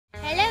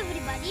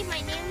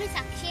everybody, my name is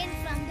Akshay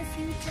from the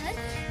future.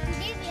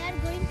 Today we are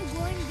going to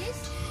go in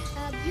this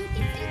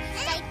beautiful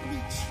Kite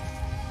Beach.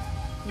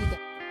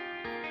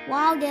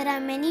 Wow, there are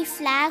many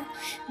flags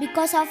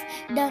because of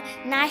the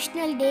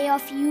National Day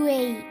of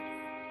UAE.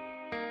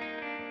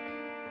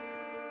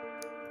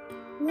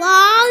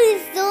 Wow,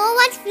 there's so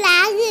much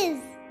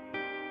flags.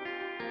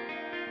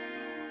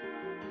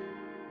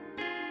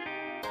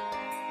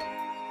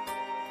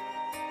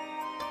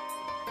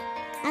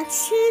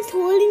 Akshay is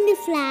holding the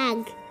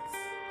flag.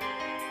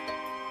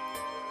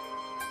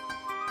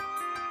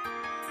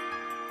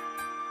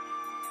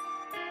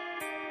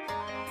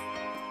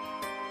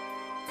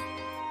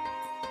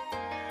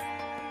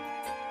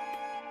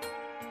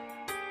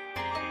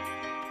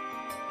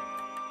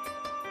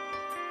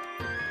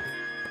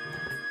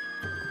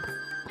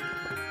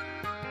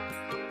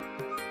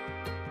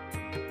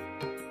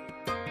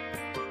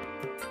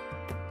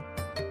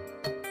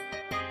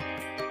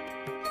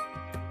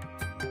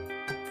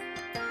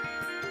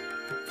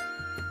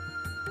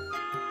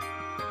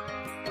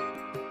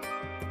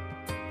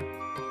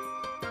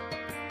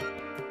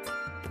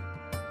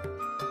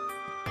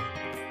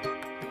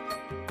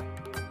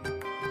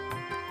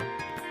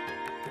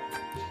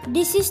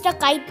 This is the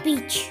Kite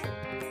Beach.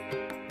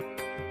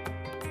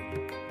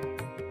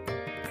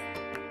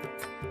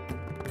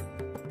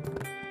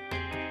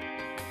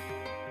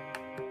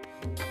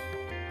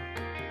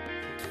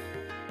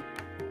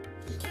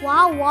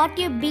 Wow, what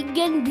a big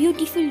and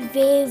beautiful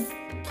wave.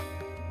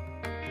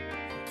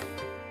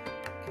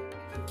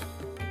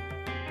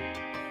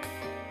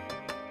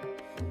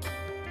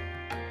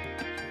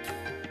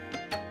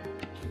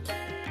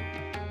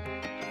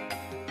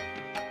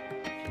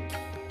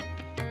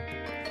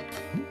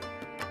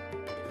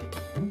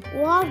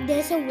 Wow,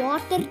 there's a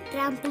water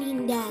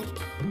trampoline there.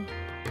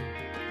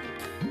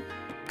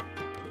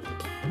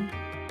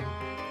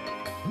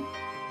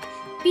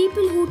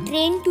 People who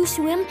train to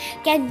swim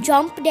can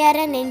jump there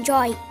and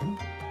enjoy.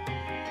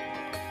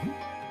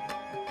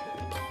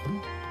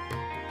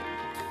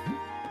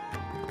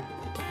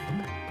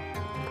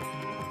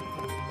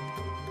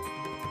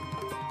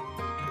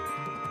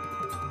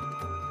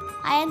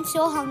 I am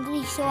so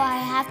hungry, so I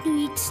have to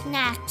eat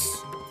snacks.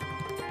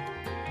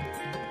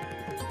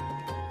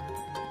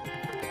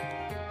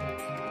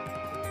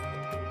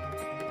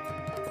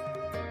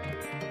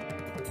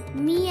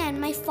 Me and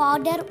my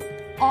father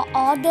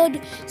ordered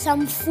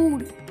some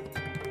food.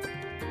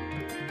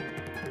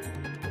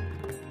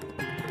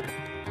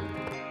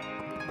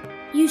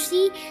 You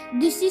see,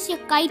 this is a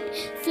kite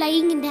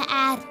flying in the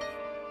air.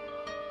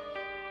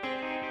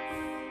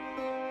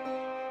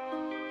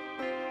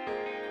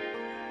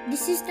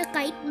 This is the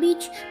Kite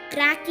Beach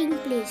trekking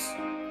place.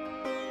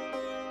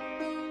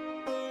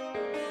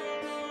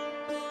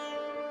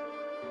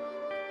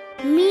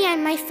 Me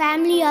and my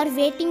family are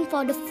waiting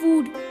for the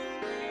food.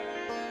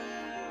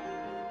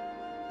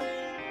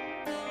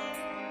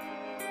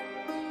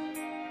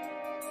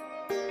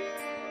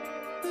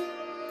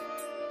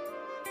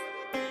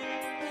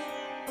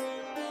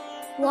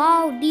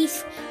 Wow,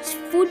 these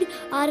food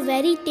are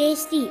very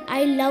tasty.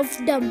 I love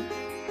them.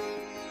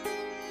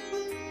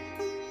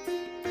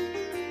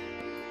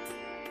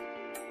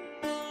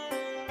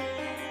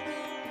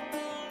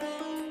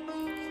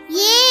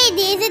 Yay,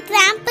 there's a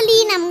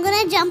trampoline. I'm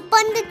gonna jump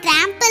on the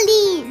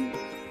trampoline.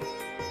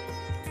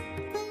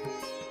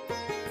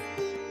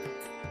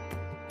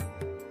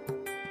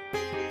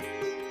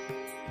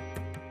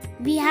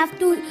 We have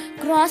to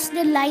cross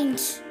the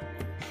lines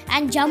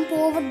and jump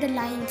over the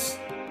lines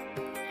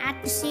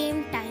at the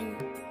same time.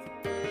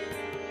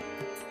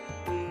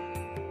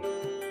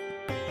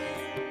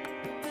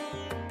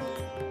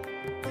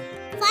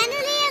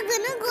 Finally, I'm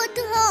gonna go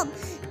to home.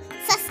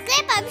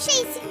 Subscribe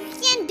Abhishek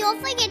and don't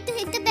forget to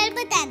hit the bell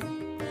button.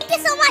 Thank you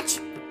so much.